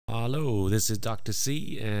Hello, this is Dr.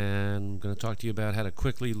 C, and I'm going to talk to you about how to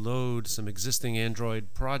quickly load some existing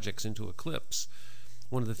Android projects into Eclipse.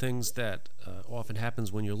 One of the things that often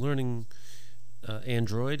happens when you're learning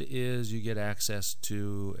Android is you get access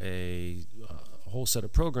to a whole set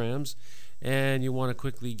of programs, and you want to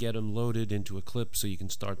quickly get them loaded into Eclipse so you can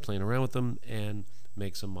start playing around with them and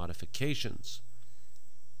make some modifications.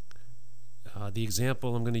 The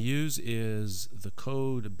example I'm going to use is the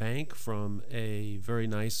code bank from a very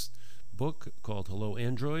nice book called Hello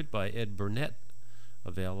Android by Ed Burnette,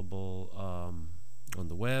 available on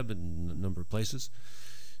the web and a number of places.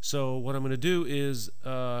 So what I'm going to do is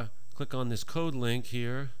click on this code link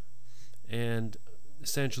here and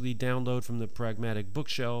essentially download from the Pragmatic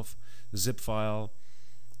Bookshelf the zip file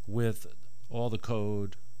with all the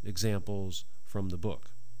code examples from the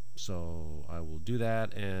book. So I will do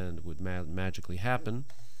that, and it would magically happen.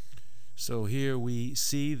 So here we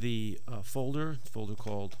see the folder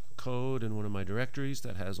called code in one of my directories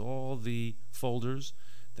that has all the folders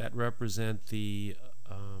that represent the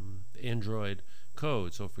Android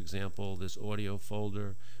code. So for example, this audio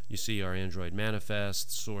folder, you see our Android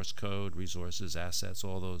manifest, source code, resources, assets,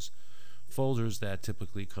 all those folders that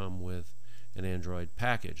typically come with an Android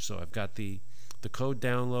package. So I've got the code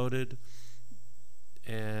downloaded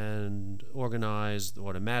and organized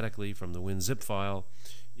automatically from the WinZip file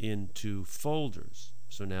into folders.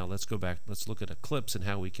 So now let's go back, let's look at Eclipse and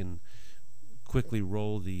how we can quickly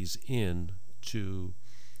roll these in to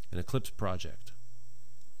an Eclipse project.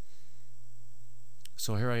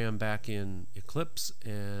 So here I am back in Eclipse,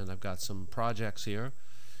 and I've got some projects here.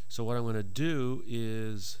 So what I'm going to do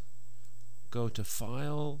is go to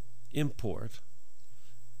File, Import,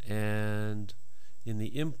 and in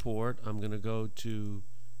the import, I'm going to go to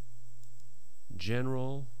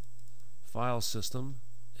General, File System,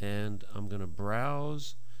 and I'm going to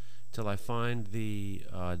browse till I find the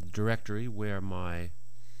directory where my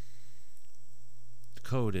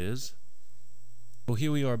code is. So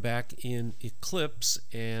here we are back in Eclipse,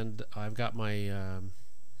 and I've got my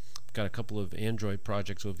got a couple of Android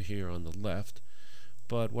projects over here on the left.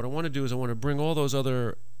 But what I want to do is I want to bring all those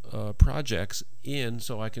other projects in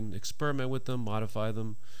so I can experiment with them, modify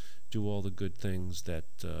them, do all the good things that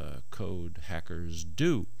code hackers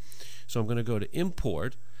do. So I'm going to go to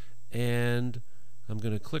Import, and I'm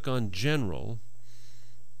going to click on General,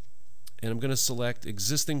 and I'm going to select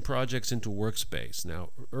Existing Projects into Workspace. Now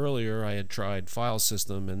earlier I had tried File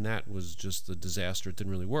System, and that was just a disaster. It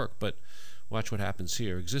didn't really work, but watch what happens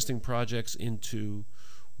here. Existing Projects into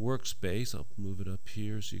Workspace. I'll move it up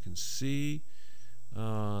here so you can see.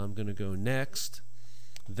 I'm going to go next.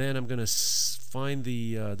 Then I'm going to find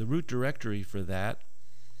the root directory for that,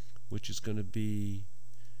 which is going to be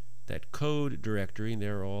that code directory, and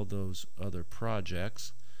there are all those other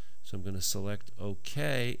projects. So I'm going to select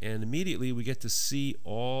OK, and immediately we get to see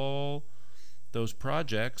all those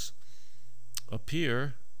projects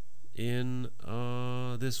appear in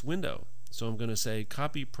this window. So I'm going to say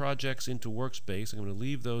copy projects into Workspace. I'm going to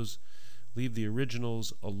leave the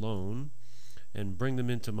originals alone and bring them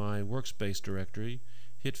into my Workspace directory.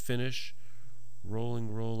 Hit Finish,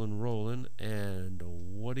 rolling, and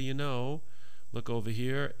what do you know? Look over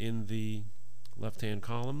here in the left-hand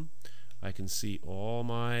column. I can see all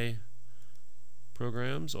my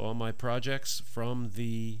programs, all my projects from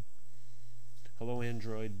the Hello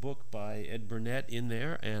Android book by Ed Burnette in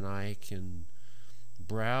there, and I can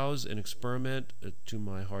browse and experiment to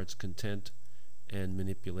my heart's content and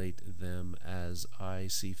manipulate them as I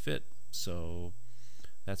see fit. So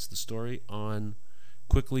that's the story on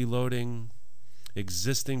quickly loading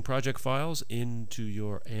existing project files into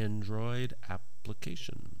your Android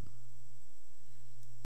application.